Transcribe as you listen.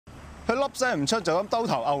佢粒聲唔出就咁兜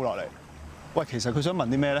頭勾落嚟。喂，其實佢想問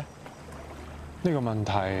啲咩咧？呢個問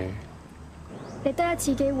題，你得一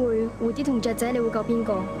次機會，蝴蝶同雀仔，你會救邊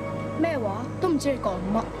個？咩話？都唔知你講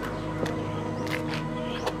乜。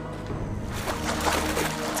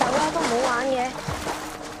走啦，都唔好玩嘅。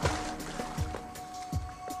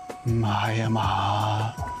唔係啊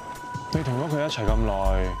嘛？你同咗佢一齊咁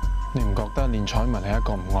耐，你唔覺得練采文係一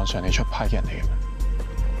個唔按常理出牌嘅人嚟嘅咩？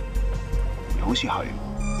好似係。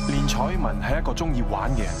練采文係一個中意玩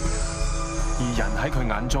嘅人嚟嘅。而人喺佢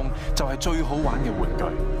眼中就係最好玩嘅玩具。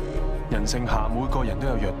人性下每個人都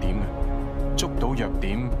有弱點嘅，捉到弱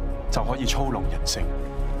點就可以操弄人性。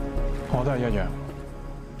我都係一樣，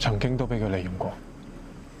曾經都俾佢利用過。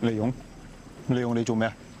利用？利用你做咩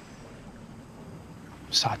啊？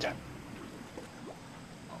殺人。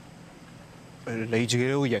你自己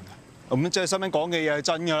都認啊？咁即係新聞講嘅嘢係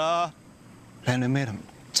真㗎啦。靚女 Madam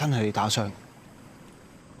真係打傷。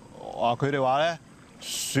佢哋話咧。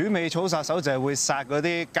鼠尾草殺手就係會殺嗰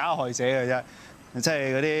啲加害者嘅啫，即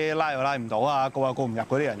係嗰啲拉又拉唔到啊，告又告唔入嗰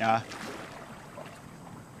啲人啊。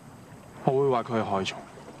我會話佢係害蟲，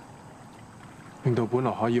令到本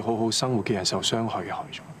來可以好好生活嘅人受傷害嘅害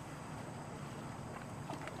蟲。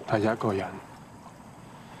但有一個人，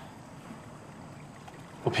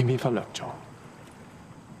我偏偏忽略咗，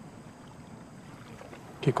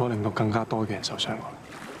結果令到更加多嘅人受傷害。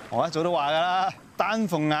我一早都話㗎啦，丹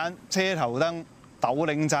鳳眼、車頭燈。斗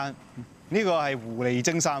領讚呢個係狐狸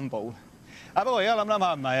精三寶啊！不過而家諗諗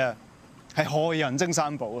下唔係啊，係害人精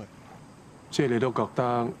三寶啊！即係你都覺得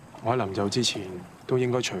我喺臨走之前都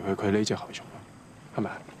應該除去佢呢隻害蟲，係咪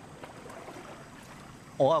啊？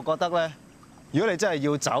我又覺得咧，如果你真係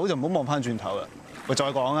要走，就唔好望翻轉頭啦。我再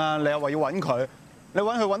講啊，你又話要揾佢，你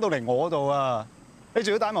揾佢揾到嚟我度啊！你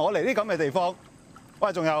仲要帶埋我嚟啲咁嘅地方。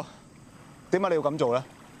喂，仲有點解你要咁做咧？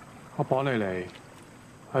我綁你嚟。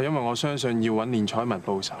係因為我相信要揾練采文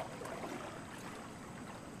報仇，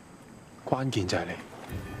關鍵就係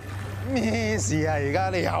你。咩事啊？而家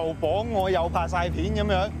你又綁我，又拍晒片咁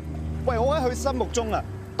樣。喂，我喺佢心目中啊，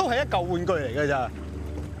都係一嚿玩具嚟㗎咋。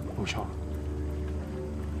冇錯，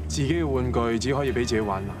自己嘅玩具只可以俾自己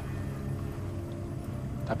玩爛，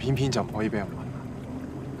但偏偏就唔可以俾人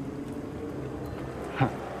玩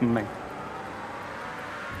爛。唔明。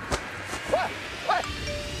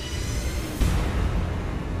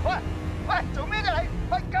做咩啫你？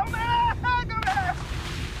喂，救命啊！救命啊！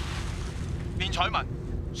練采文，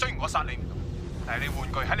雖然我殺你唔到，但係你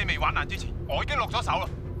玩具喺你未玩爛之前，我已經落咗手啦。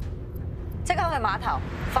即刻去碼頭，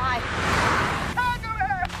快！救命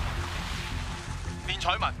啊！練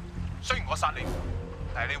采文，雖然我殺你唔到，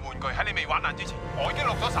但係你玩具喺你未玩爛之前，我已經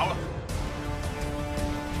落咗手啦。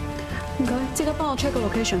唔該，即刻幫我 check 個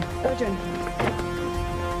location。Urgent。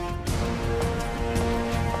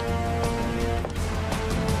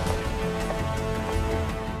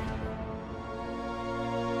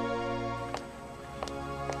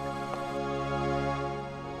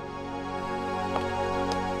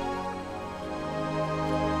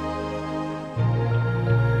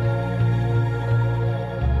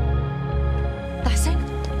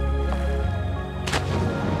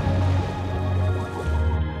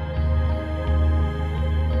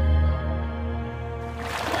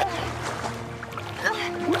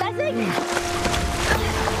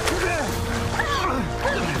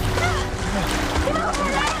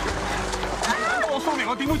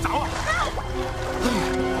我點會走啊？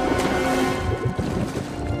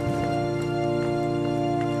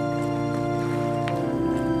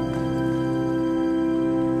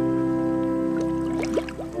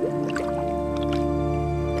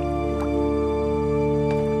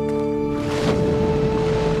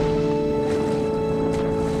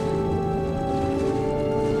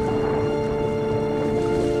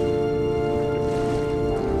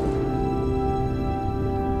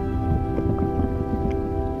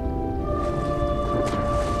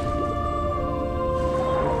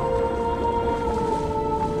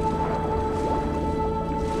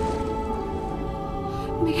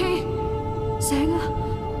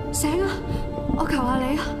醒啊！我求下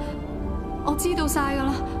你啊！我知道晒噶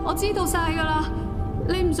啦，我知道晒噶啦。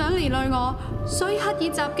你唔想連累我，所以刻意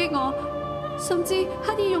襲擊我，甚至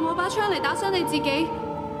刻意用我把槍嚟打傷你自己。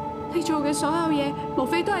你做嘅所有嘢，無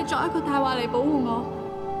非都係作一個大話嚟保護我。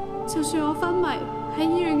就算我昏迷喺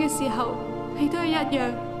醫院嘅時候，你都係一樣。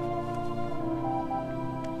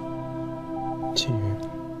志宇，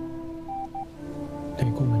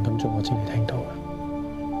你公民咁做，我知你聽到嘅。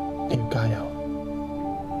你要加油，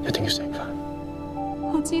一定要醒返。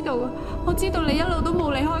我知道啊，我知道你一路都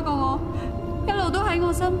冇離開過我，一路都喺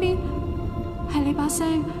我身邊。係你把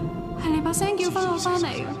聲，係你把聲叫翻我翻嚟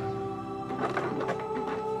嘅。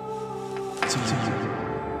知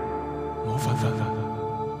冇瞓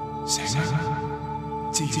醒啦，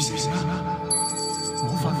至於醒啦，冇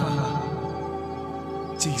瞓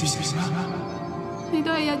至於醒啦。你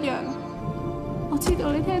都係一樣，我知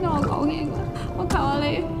道你聽到我講嘢㗎，我求下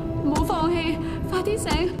你唔好放棄，快啲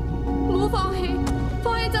醒，唔好放棄，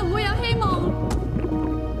放棄就唔會有希望。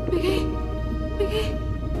Vicky，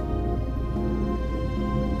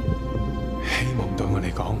希望對我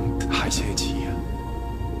嚟講太奢侈啊！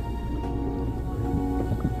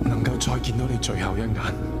能夠再見到你最後一眼，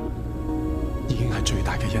已經係最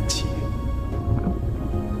大嘅恩賜。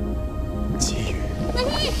至於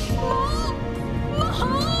Vicky， 唔好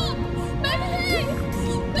 ，Vicky，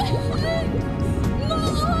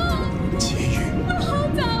 至於唔好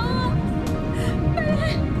走啊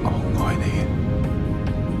 ，Vicky， 我愛你。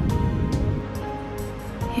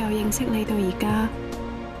由認識你到而家，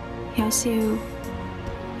有笑，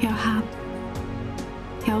有喊，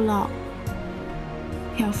有樂，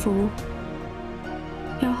有苦，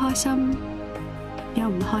有開心，有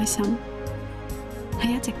唔開心，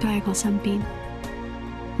你一直都喺我身邊。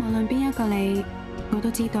無論邊一個你，我都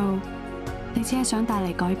知道，你只係想帶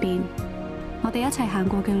嚟改變。我哋一齊行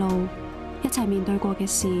過嘅路，一齊面對過嘅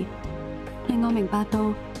事，令我明白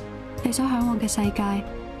到你所向往嘅世界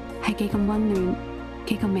係幾咁溫暖，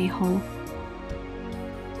幾咁美好。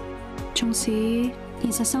縱使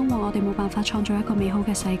現實生活我哋冇辦法創造一個美好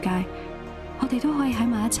嘅世界，我哋都可以喺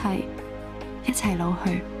埋一齊老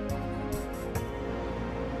去。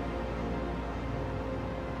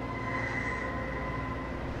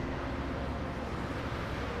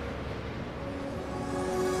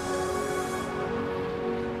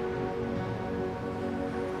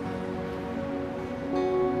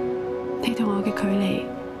你同我嘅距離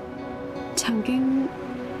曾經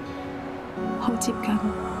好接近，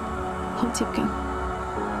好接近，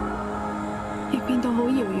亦變到好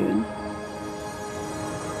遙遠。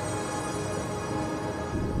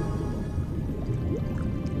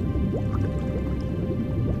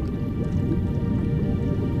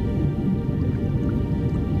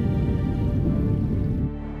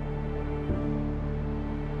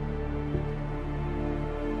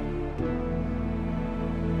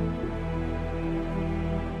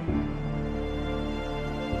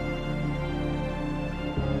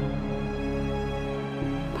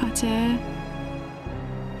或者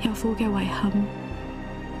有苦嘅遺憾，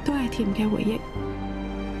都係甜嘅回憶。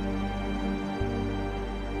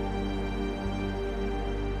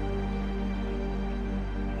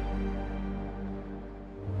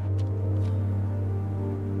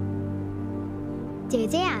姐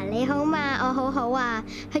姐啊，你好嘛？我好好啊，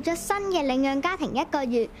去咗新嘅領養家庭1個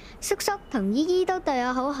月，叔叔同姨姨都對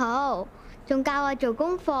我好好，仲教我做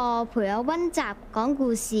功課，陪我溫習，講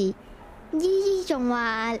故事。姨姨仲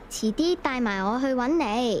話遲啲帶埋我去揾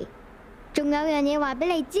你。仲有樣嘢話俾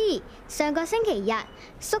你知，上個星期日，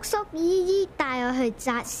叔叔姨姨帶我去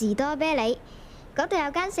扎士多啤梨，嗰度有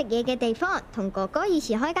間食嘢嘅地方，同哥哥以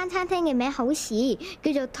前開間餐廳嘅名好似，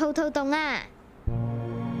叫做兔兔洞啊。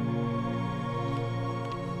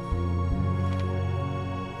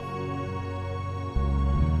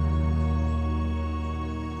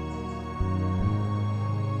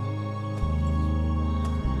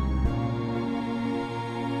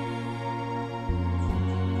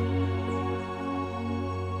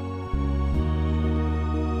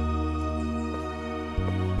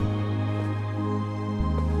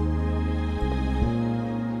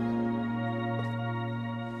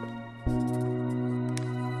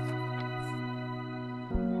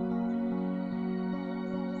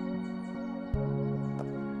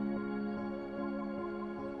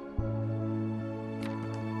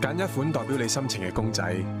揀一款代表你心情嘅公仔，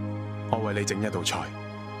我為你整一道菜。